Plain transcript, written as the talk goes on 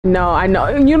No, I know.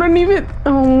 You don't even...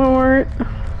 Oh, Lord.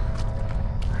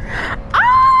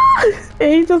 Ah!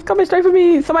 He's just coming straight for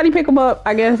me. Somebody pick him up.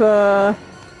 I guess,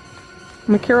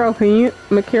 Makira,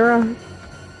 Makira?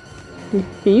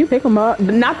 Can you pick him up?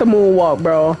 Not the moonwalk,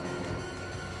 bro.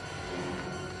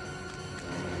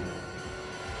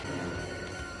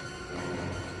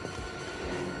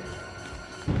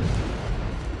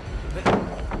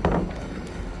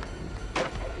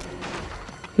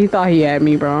 He thought he had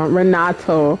me, bro.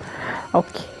 Renato.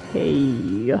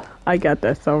 Okay. I got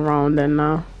that so wrong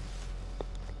then.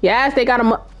 Yes, they got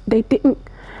him. They didn't.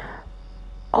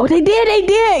 Oh, they did. They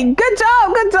did. Good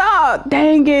job. Good job.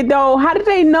 Dang it, though. How did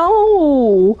they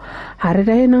know? How did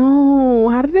they know?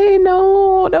 How did they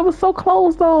know? That was so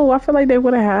close, though. I feel like they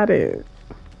would have had it.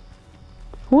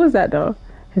 Who is that, though?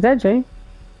 Is that Jay?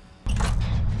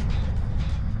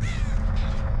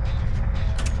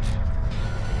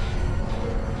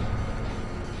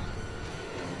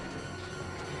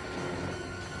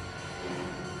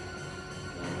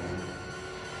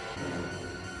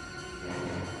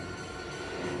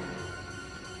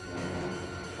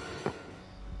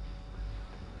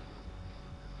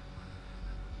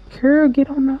 Girl, get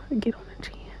on the jam.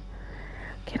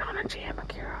 Get on the jam,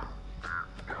 girl.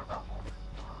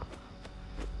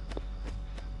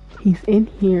 He's in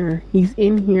here. He's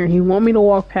in here. He want me to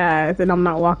walk past, and I'm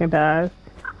not walking past.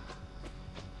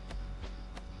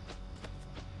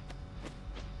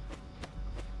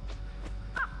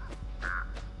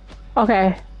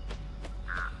 Okay.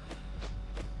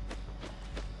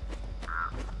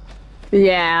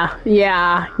 Yeah.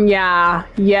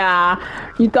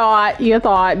 You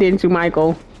thought, didn't you,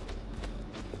 Michael?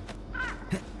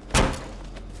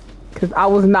 Cause I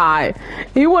was not.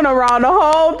 He went around the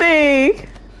whole thing.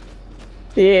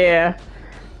 Yeah,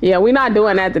 we're not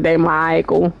doing that today,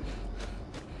 Michael.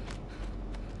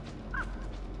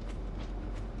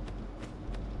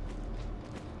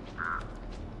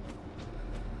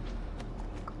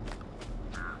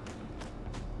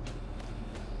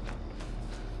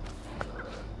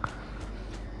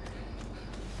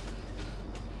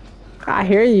 I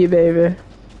hear you, baby.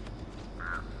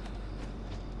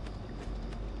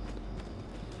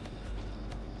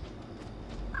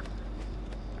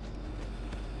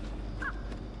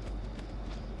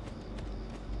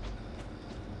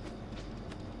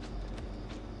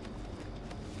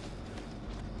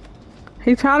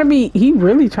 He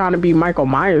really trying to be Michael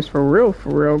Myers for real,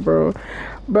 bro.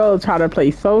 Bro, trying to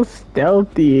play so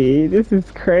stealthy. This is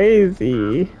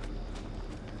crazy.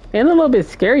 And a little bit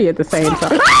scary at the same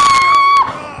time.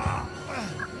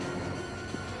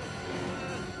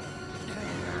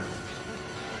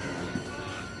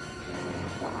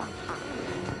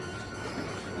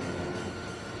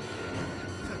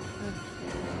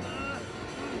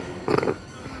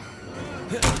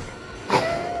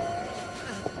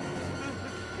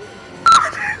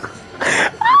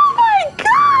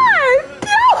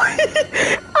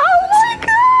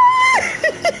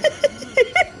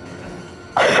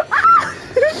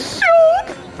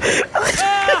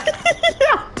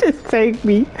 Take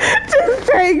me. Just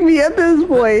take me at this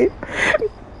point.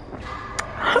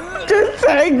 Just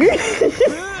take me.